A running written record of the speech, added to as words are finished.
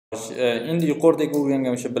Endi yuqoridagi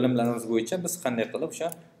o'rgangan o'sha bilimlarimiz bo'yicha biz qanday qilib o'sha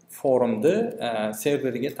forumni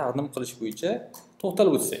serverga taqdim qilish bo'yicha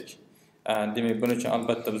to'xtalib o'tsak. Demak, buning uchun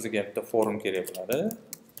albatta bizga bitta forum kerak bo'ladi.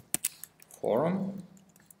 Forum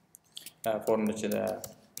ichida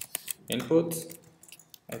input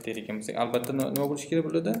aytayotgan bo'lsak, albatta nima bo'lishi kerak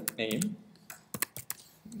bo'ladi?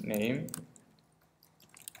 Name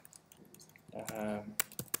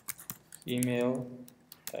email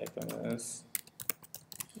typeimiz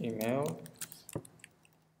email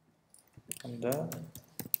hamda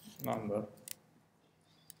number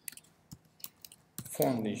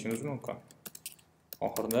phone deyishimiz mumkin.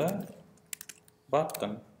 Oxirida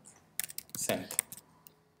button send.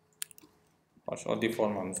 Xo'sh, oddiy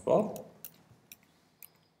formamiz bor.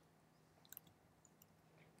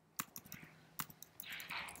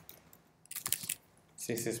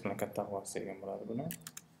 CSS bilan katta qilib bo'ladi buni.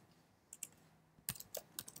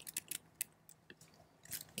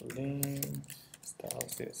 Link style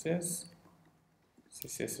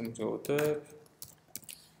CSS'imizga o'tib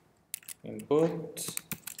input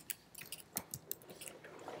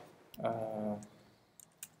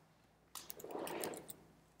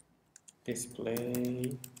display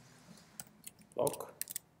block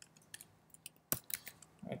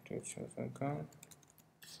aytishimiz mumkin.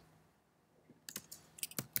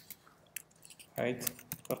 Height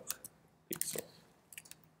 40 pixel.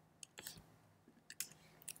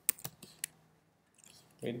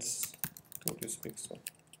 Width 200 pixel.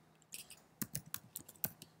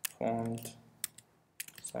 Font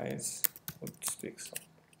size 30 pixel.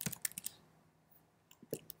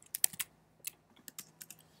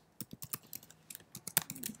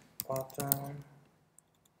 Button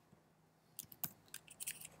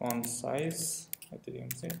font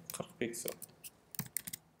size 40 pixel.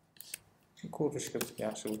 Ko'rishga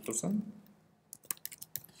yaxshi bo'lib tursin.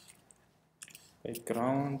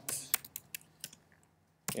 Background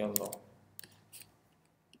yellow.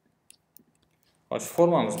 Xo'sh,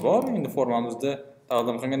 formamiz bor. Endi formamizda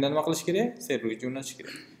taqdim qilganda nima qilish kerak? Serverga jo'natish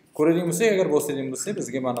kerak. Ko'radigan bo'lsak, agar bosadigan bo'lsak,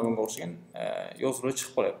 bizga mana bunga o'xshagan yozuvlar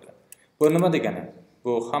chiqib qolyapti. Bu nima degani?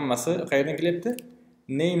 Bu hammasi qayerdan kelyapti?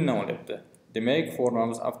 Name dan olyapti. Demak,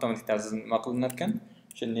 formamiz avtomatik tarzda nima qilinar ekan?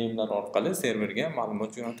 O'sha namelar orqali serverga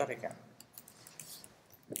ma'lumot jo'natar ekan.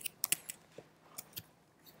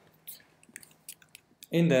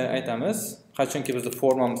 Endi aytamiz, qachonki bizning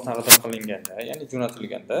formamiz taqdim qilinganda, ya'ni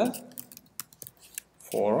jo'natilganda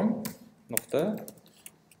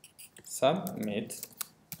form.submit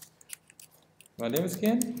nima deymiz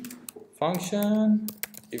keyin? Function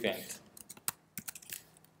event.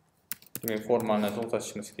 Demak, formani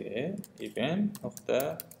to'xtatishimiz kerak.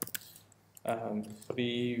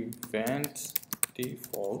 Event.prevent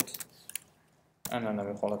default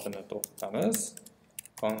an'anaviy holatini to'xtatamiz.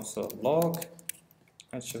 Console log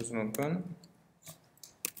aytishimiz mumkin.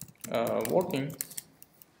 Working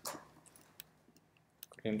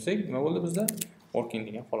qilsak, nima bo'ldi bizda? Working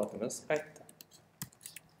degan holatimiz qaytdi.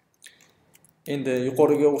 Endi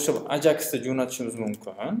yuqoriga o'xshab AJAX da jo'natishimiz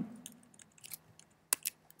mumkin.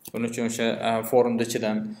 Buning uchun o'sha forumda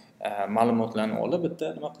ichidan ma'lumotlarni olib bitta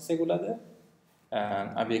nima qilsak bo'ladi?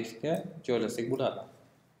 Obyektga joylasak bo'ladi.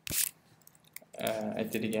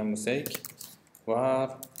 Aytadigan bo'lsak, var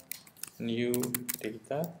new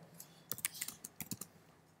data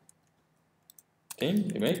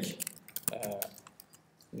demak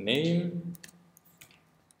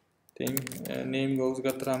name ga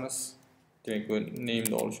o'zgartiramiz. Demak, bu name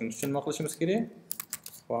ni olishimiz uchun nima qilishimiz kerak?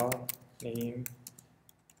 var name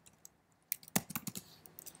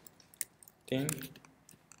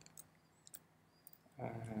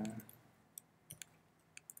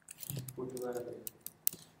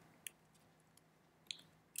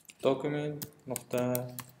document nokta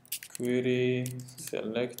query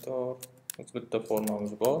selector bitta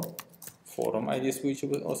formamiz bor. Forum IDs bo'yicha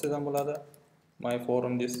olsadan bo'ladi. My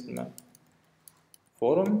forum deysizmi?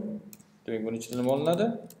 Forum demak, buning ichida nima olinadi?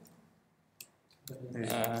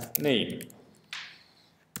 Name.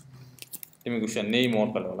 Demak, o'sha name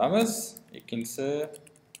orqali olamiz. Ikkinchisi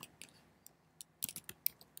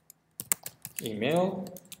email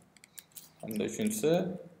hamda uchinchisi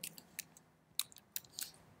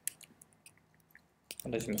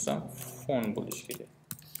adashmasam phone bo'lishi kerak.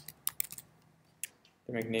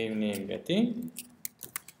 Demak, name ga teng,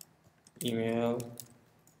 email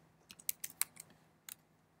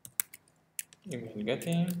ga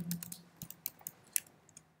teng,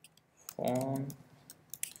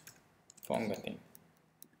 phone ga teng.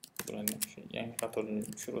 Bularni yangi qatorni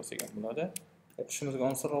tushirib olsak ham bo'ladi. O'qishimizga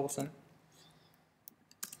osonroq bo'lsin.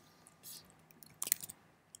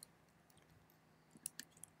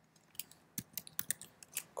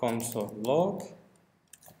 console log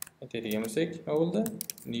aytadigan bo'lsak nima bo'ldi?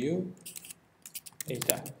 New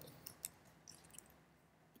data.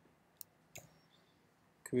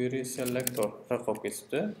 Query selector raqob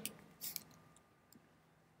ketibdi.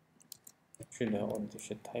 Shunda oddiy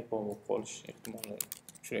o'sha typo bo'lib qolish ehtimoli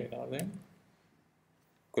uchraydi.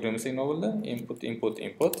 Ko'ramiz nima bo'ldi? Input.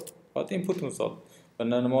 Faqat input misol.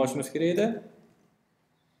 Bundan nima olishimiz kerak edi?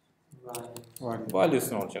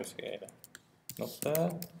 Valuesini olishimiz kerak edi. Nokta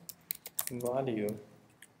value.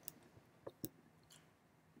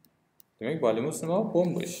 Demak, valuemiz nima?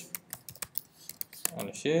 Bombosh.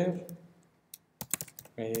 Alisher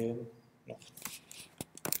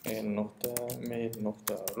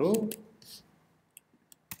mail.ru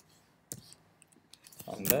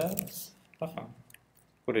hamda raqam.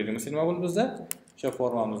 Ko'rdingizmi nima bo'ldi bizda? O'sha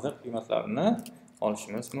formamizda qiymatlarini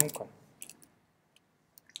olishimiz mumkin.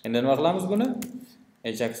 Endi nima qilamiz buni?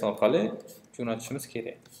 AJAX orqali jo'natishimiz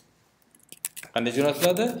kerak. Qanday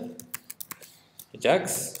jo'natiladi? AJAX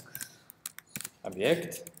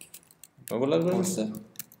obyekt nima bo'ladi birinchisi?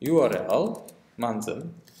 URL manzil.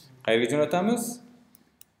 Qayerga jo'natamiz?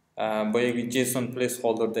 Boyagi JSON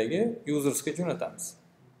placeholderdagi usersga jo'natamiz.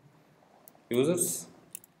 Users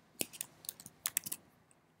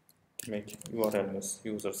demak URLimiz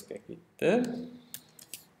usersga ketdi.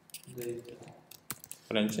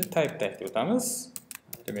 Birinchi type o'tamiz.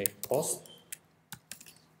 Demak post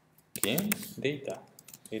keyin data.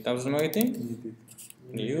 Datamiz nimaga teng?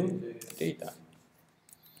 New data.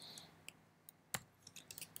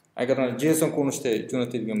 Agar JSON ko'rinishda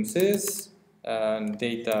jo'natilgan bo'lsangiz,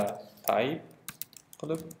 data type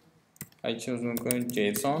qilib aytishimiz mumkin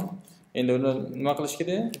JSON. Endi uni nima qilish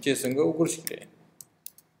kerak? JSON ga o'girish kerak.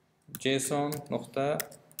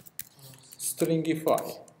 JSON.stringify.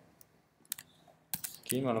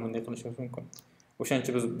 Keyin mana bunday qilishimiz mumkin.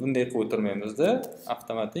 O'shancha biz bunday qilib o'tirmaymiz-da,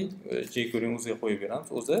 avtomatik jQuery'ni o'ziga qo'yib beramiz.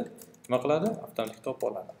 O'zi nima qiladi? Avtomatik topib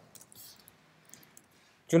oladi.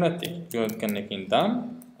 Jo'natdik. Jo'natgandan keyin dam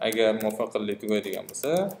agar muvaffaqiyatli tugaydigan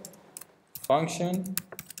bo'lsa, function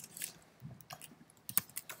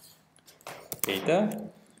data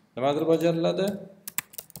nimadir bajariladi?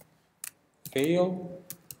 Fail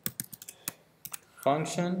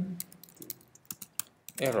function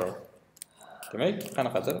error. Demak,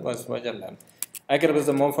 qanaqadir vazifa bajariladi. Agar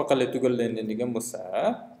bizda muvaffaqiyatli tugallanadigan bo'lsa,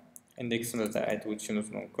 indeksimizda aytib o'tishimiz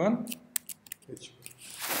mumkin.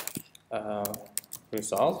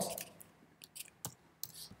 Result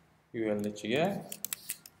URL ichiga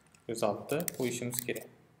resultni qo'yishimiz kerak.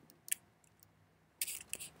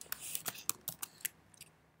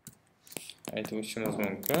 Aytib o'tishimiz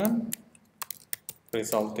mumkin.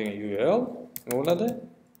 Result degan URL nima bo'ladi?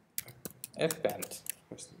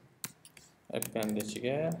 Append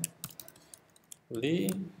ichiga li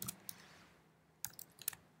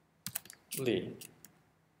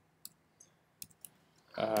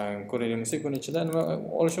ko'raylik, buni ichida nima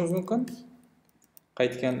olishimiz mumkin?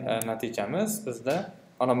 Qaytgan natijamiz bizda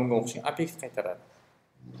ana bunga o'xshagan obyekt qaytaradi.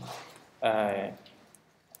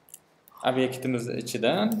 Obyektimiz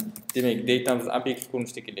ichidan, demak, datamiz obyekt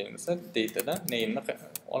ko'rinishida kelgan bo'lsa, datadan name'ni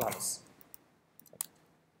olamiz.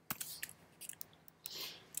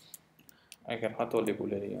 Agar xatolik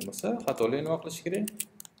bo'ladigan bo'lsa, xatolikni nima qilish kerak?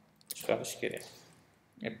 Chiqarish kerak.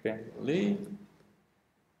 Append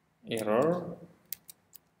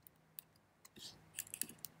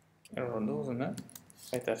errorni o'zini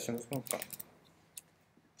qaytarishimiz mumkin.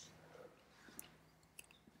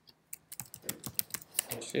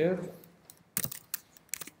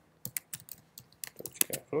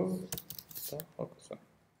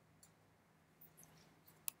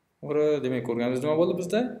 Demak, ko'rganimiz nima bo'ldi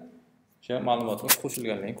bizda? O'sha ma'lumotlar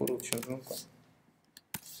qo'shilganligini ko'rib o'tishimiz mumkin.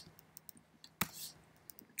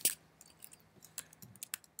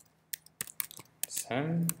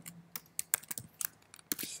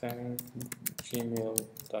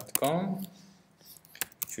 gmail.com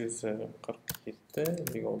 347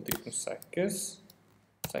 678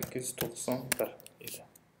 891 edi.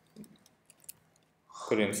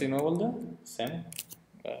 Ko'ramiz nima bo'ldi? Sen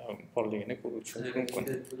borligini ko'rib o'tishimiz mumkin.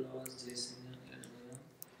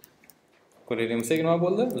 Ko'ramiz nima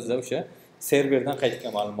bo'ldi? Bizda o'sha serverdan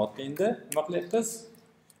qaytgan ma'lumotni endi nima qilyapmiz?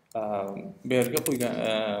 Bu yerga qo'ygan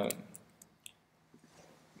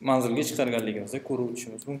manzilga chiqarganligimizni ko'rib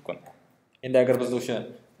o'tishimiz mumkin. Endi agar bizda o'sha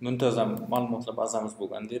muntazam ma'lumotlar bazamiz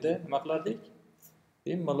bo'lgan edi, nima qilardik?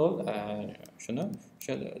 Bemalol shuni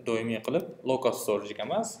o'sha doimiy qilib local storage ga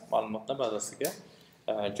emas, ma'lumotlar bazasiga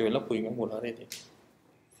joylab qo'ygan bo'lar edik.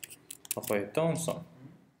 Nihoyatda oson.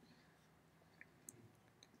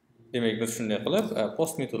 Demak, biz shunday qilib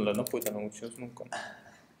post metodlardan foydalanishimiz mumkin.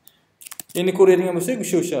 Endi ko'radigan bo'lsak,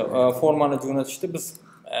 o'sha formani jo'natishda biz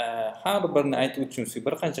har birini aytib o'tishimiz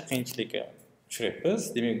bir qancha qiyinchilikka uchrayapmiz.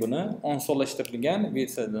 Demak, buni osonlashtirilgan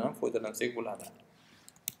versiyadan foydalansak bo'ladi.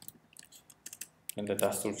 Endi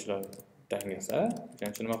dasturchilar dangasa,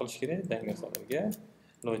 o'shaning uchun nima qilish kerak? Dangasalarga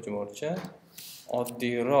iloji boricha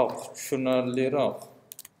oddiyroq, tushunarliroq.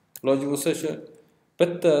 Iloji bo'lsa shu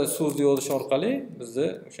bitta so'zni yozish orqali bizni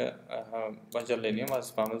o'sha bajariladigan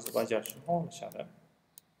vazifamizni bajarishni xohlashadi.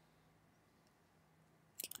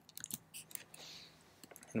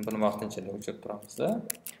 Endi buni vaqtinchalik o'chirib turamiz-da.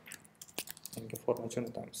 Yangi forma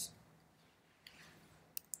jo'natamiz.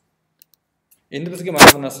 Endi bizga mana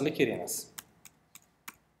bu narsalar kerak emas.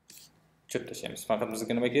 O'chirib tashlaymiz. Faqat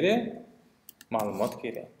bizga nima kerak? Ma'lumot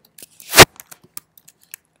kerak.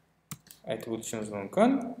 Aytib o'tishimiz mumkin.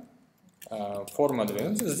 Forma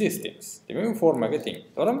degimiz this deymiz. Demak, u formaga teng,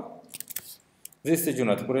 to'g'rimi? This ni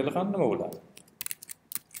jo'natib ko'raylik ham nima bo'ladi.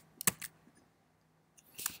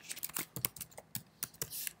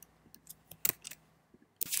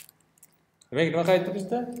 Demak, nima qaytdi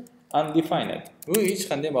bizda? Undefined. Bu hech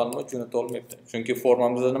qanday ma'lumot jo'nata olmayapti. Chunki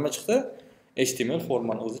formamizda nima chiqdi? HTML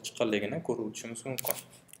formani o'zi chiqqanligini ko'rib o'tishimiz mumkin.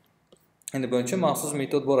 Endi buncha maxsus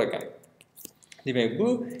metod bor ekan. Demak, bu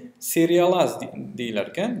serialize deyilar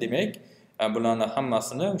ekan. Demak, bularning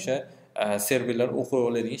hammasini o'sha serverlar o'qib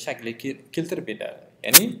oladigan shaklga keltirib beradi.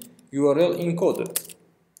 Ya'ni URL encoded.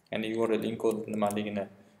 Ya'ni URL encoded nimaligini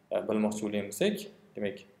bilmoqchi bo'lsak,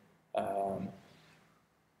 demak,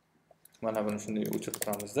 mana buni shunday o'chirib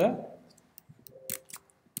turamizda.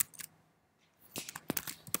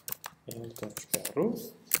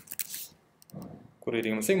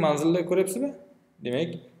 Ko'radigan bo'lsak, manzilni ko'ryapsizmi? Demak,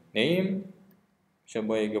 name o'sha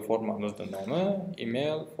boyagi formamizning nomi,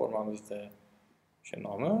 email formamizda o'sha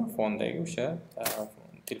nomi, fondagi o'sha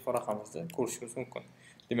telefon raqamimizni ko'rishimiz mumkin.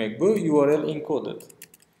 Demak, bu URL encoded.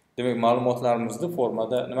 Demak, ma'lumotlarimizni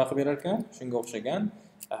formada nima qilib berar ekan? Shunga o'xshagan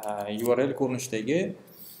URL ko'rinishidagi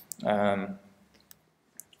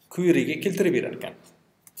queryga keltirib berar ekan.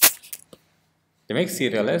 Demak,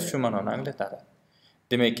 serialize shu ma'noni anglatadi.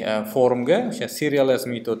 Demak, formga o'sha serialize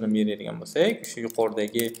metodini beradigan bo'lsak, o'sha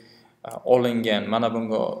yuqoridagi olingan mana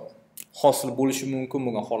bunga hosil bo'lishi mumkin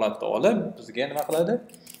bo'lgan holatda olib, bizga nima qiladi?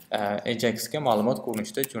 AJAX ga ma'lumot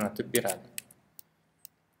ko'rinishida jo'natib beradi.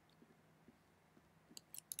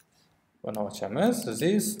 Buni ochamiz.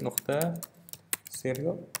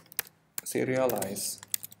 This.serialize.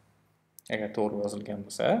 Agar to'g'ri yozilgan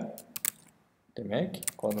bo'lsa, demak,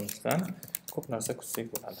 kodimizdan ko'p narsa kutsak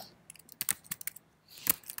bo'ladi.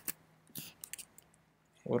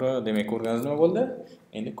 Demak, ko'rganingiz nima bo'ldi?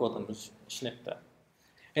 Endi kodimiz ishlayapti.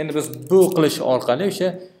 Endi biz bu qilish orqali o'sha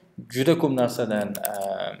juda ko'p narsadan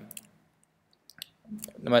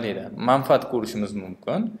nima deydi? Manfaat ko'rishimiz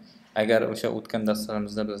mumkin. Agar o'sha o'tgan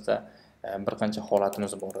darslarimizda bizda bir qancha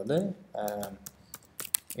holatimiz bor edi.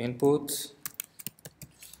 Input,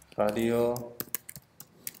 radio,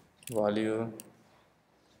 value,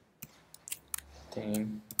 theme,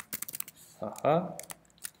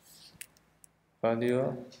 radio,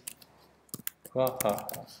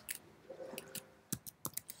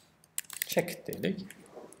 check deylik.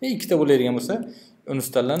 Ikkita bo'ladigan bo'lsa, uni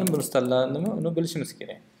tanlanib, buni tanlanadimi, uni bilishimiz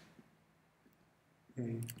kerak.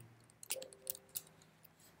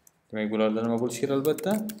 Demak, bularda nima bo'lishi kerak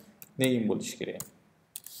albatta? Name bo'lishi kerak.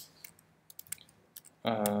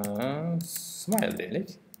 Smile deylik.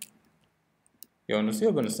 Yo'nisi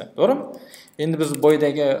yo bunisi. To'g'rimi? Endi biz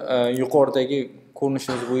boydagi yuqoridagi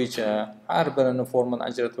ko'rinishimiz bo'yicha har birini formani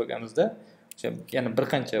ajratib olganimizda, o'sha yana bir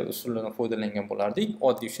qancha usullardan foydalangan bo'lardik,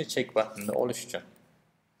 oddiy o'sha check buttonni olish uchun.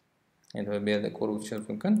 Endi bu yerda ko'rib o'tishimiz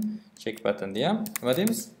mumkin. Check buttonni ham nima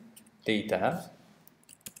deymiz? Data.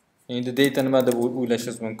 Endi data nima deb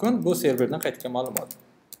o'ylashingiz mumkin? Bu serverdan qaytgan ma'lumot.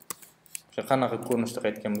 O'sha qanaqa ko'rinishda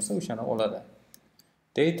qaytgan bo'lsa, o'shani oladi.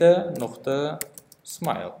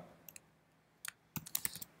 Data.smile.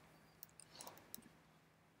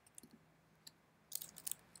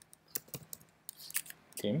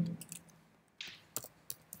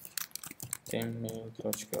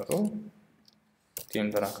 Team.ru team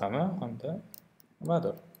raqami hamda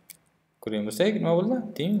nimadir. Ko'ring bo'lsak, nima bo'ldi?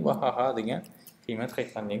 Team va ha degan qiymat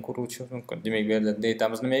qaytganligini ko'rib o'tishimiz mumkin. Demak, bu yerda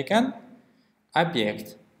datamiz nima ekan? Obyekt.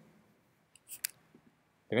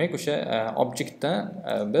 Demak, o'sha obyektdan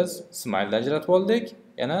biz smile ajratib oldik.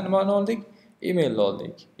 Yana nimani oldik? Email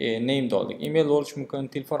oldik. Name oldik. Email olish mumkin,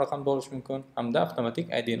 telefon raqamini olish mumkin, hamda avtomatik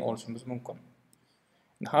ID ni olishimiz mumkin.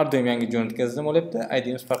 Har doim yangi jo'natganingizda nima bo'lyapti?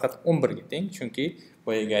 ID'miz faqat 11 ga teng, chunki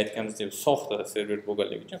boyaga aytganimizdek soxta server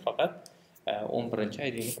bo'lganligi uchun faqat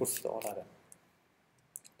 11-ID ni ko'rsata oladi.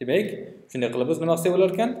 Demak, shunday qilib biz nima qilsak bo'lar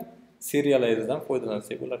ekan? Serializedan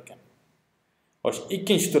foydalansak bo'lar ekan. Xo'sh,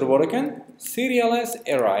 ikkinchi turi bor ekan, serialize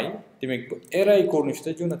array. Demak, bu array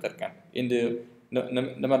ko'rinishida jo'natar ekan. Endi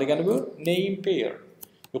nima degani bu? Name pair.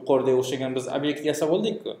 Yuqorida o'xshagan biz obyekt yasab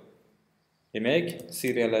oldik-ku. Demak,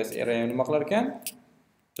 serialize array nima qilar ekan?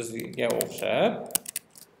 Bizga o'xshab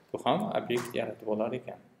bu ham obyekt yaratib olar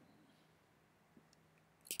ekan.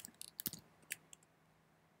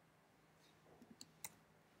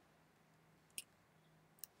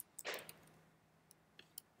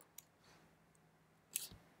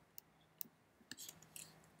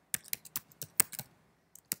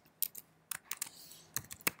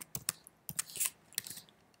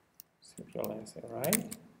 Serialize array.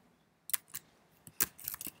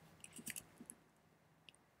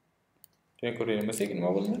 Demak, ko'raylik,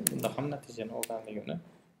 nima bo'ldi? Bunda ham natijani olganligini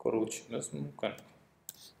ko'rib o'tishimiz mumkin.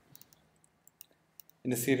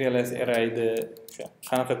 Endi serialize arrayni o'sha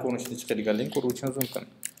qanaqa ko'rinishda chiqadiganligini ko'rib o'tishimiz mumkin.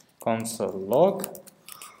 Console log.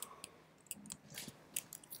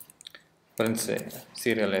 Birinchisi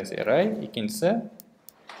serialize array, ikkinchisi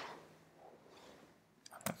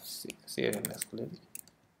serialize qilaylik.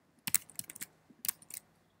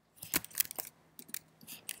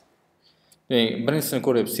 Birinchisini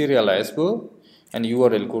ko'rib serialize bu, ya'ni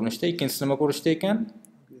URL ko'rinishda, ikkinchisi nima ko'rinishda ekan?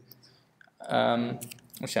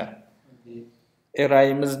 O'sha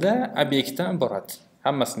arrayimizda obyektdan iborat.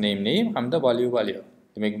 Hammasi name hamda value.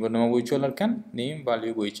 Demak, bu nima bo'yicha olar ekan? Name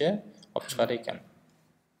value bo'yicha olib chiqar ekan.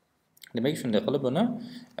 Demak, shunday qilib buni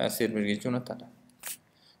serverga jo'natadi.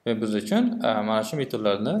 Va biz uchun mana shu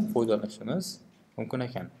metodlarni foydalanishimiz mumkin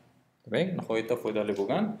ekan. Demak, nihoyatda foydali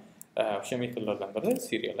bo'lgan o'sha metodlardan biri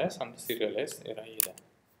serialize hamda serialize array edi.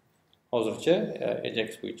 Hozircha AJAX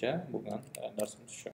bo'yicha bo'lgan darsimiz shu.